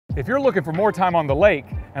If you're looking for more time on the lake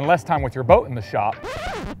and less time with your boat in the shop,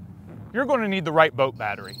 you're going to need the right boat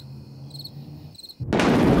battery.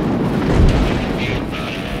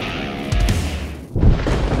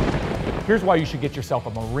 Here's why you should get yourself a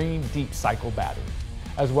marine deep cycle battery,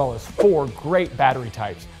 as well as 4 great battery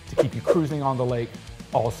types to keep you cruising on the lake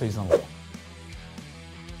all season long.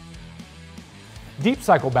 Deep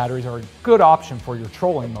cycle batteries are a good option for your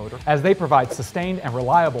trolling motor as they provide sustained and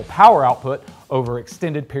reliable power output over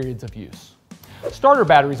extended periods of use. Starter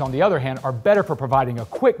batteries, on the other hand, are better for providing a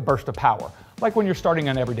quick burst of power, like when you're starting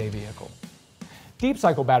an everyday vehicle. Deep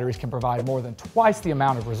cycle batteries can provide more than twice the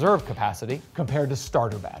amount of reserve capacity compared to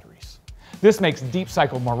starter batteries. This makes deep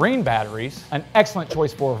cycle marine batteries an excellent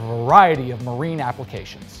choice for a variety of marine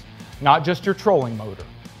applications, not just your trolling motor.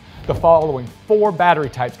 The following 4 battery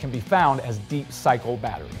types can be found as deep cycle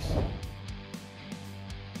batteries.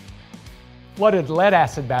 Flooded lead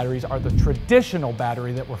acid batteries are the traditional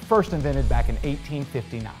battery that were first invented back in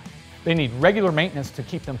 1859. They need regular maintenance to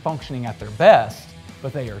keep them functioning at their best,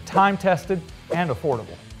 but they are time-tested and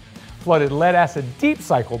affordable. Flooded lead acid deep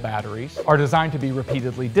cycle batteries are designed to be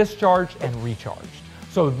repeatedly discharged and recharged,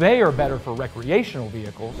 so they are better for recreational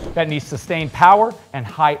vehicles that need sustained power and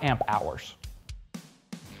high amp hours.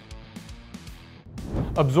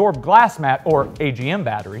 Absorbed glass mat, or AGM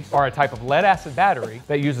batteries, are a type of lead acid battery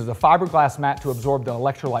that uses a fiberglass mat to absorb the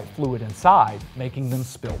electrolyte fluid inside, making them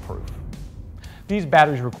spill-proof. These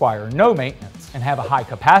batteries require no maintenance and have a high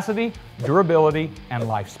capacity, durability, and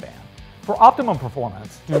lifespan. For optimum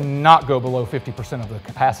performance, do not go below 50% of the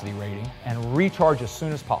capacity rating and recharge as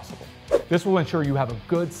soon as possible. This will ensure you have a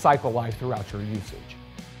good cycle life throughout your usage.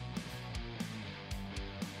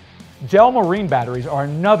 Gel marine batteries are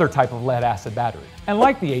another type of lead acid battery, and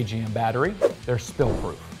like the AGM battery, they're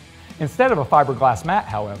spill-proof. Instead of a fiberglass mat,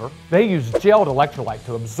 however, they use gelled electrolyte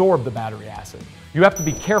to absorb the battery acid. You have to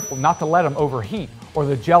be careful not to let them overheat, or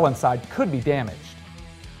the gel inside could be damaged.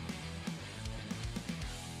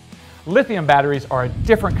 Lithium batteries are a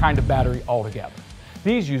different kind of battery altogether.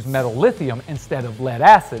 These use metal lithium instead of lead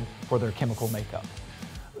acid for their chemical makeup.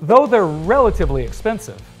 Though they're relatively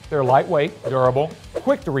expensive, they're lightweight, durable,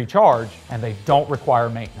 quick to recharge, and they don't require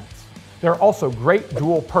maintenance. They're also great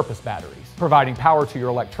dual-purpose batteries, providing power to your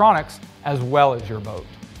electronics as well as your boat.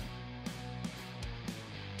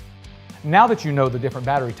 Now that you know the different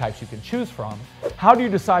battery types you can choose from, how do you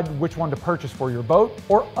decide which one to purchase for your boat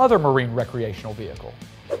or other marine recreational vehicle?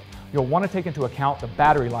 You'll want to take into account the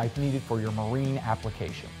battery life needed for your marine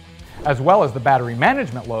application, as well as the battery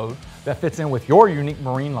management load that fits in with your unique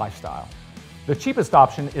marine lifestyle. The cheapest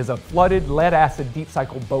option is a flooded lead acid deep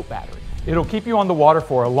cycle boat battery. It'll keep you on the water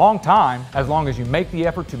for a long time as long as you make the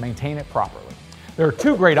effort to maintain it properly. There are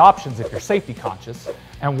 2 great options if you're safety conscious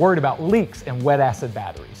and worried about leaks in wet acid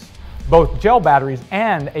batteries. Both gel batteries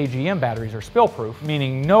and AGM batteries are spill-proof,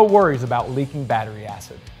 meaning no worries about leaking battery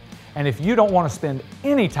acid. And if you don't want to spend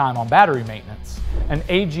any time on battery maintenance, an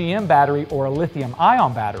AGM battery or a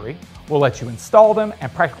lithium-ion battery will let you install them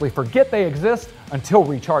and practically forget they exist until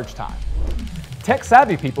recharge time.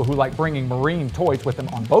 Tech-savvy people who like bringing marine toys with them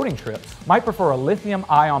on boating trips might prefer a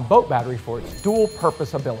lithium-ion boat battery for its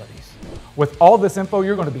dual-purpose abilities. With all this info,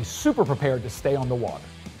 you're going to be super prepared to stay on the water.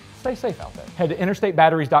 Stay safe out there. Head to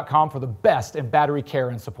interstatebatteries.com for the best in battery care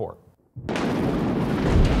and support.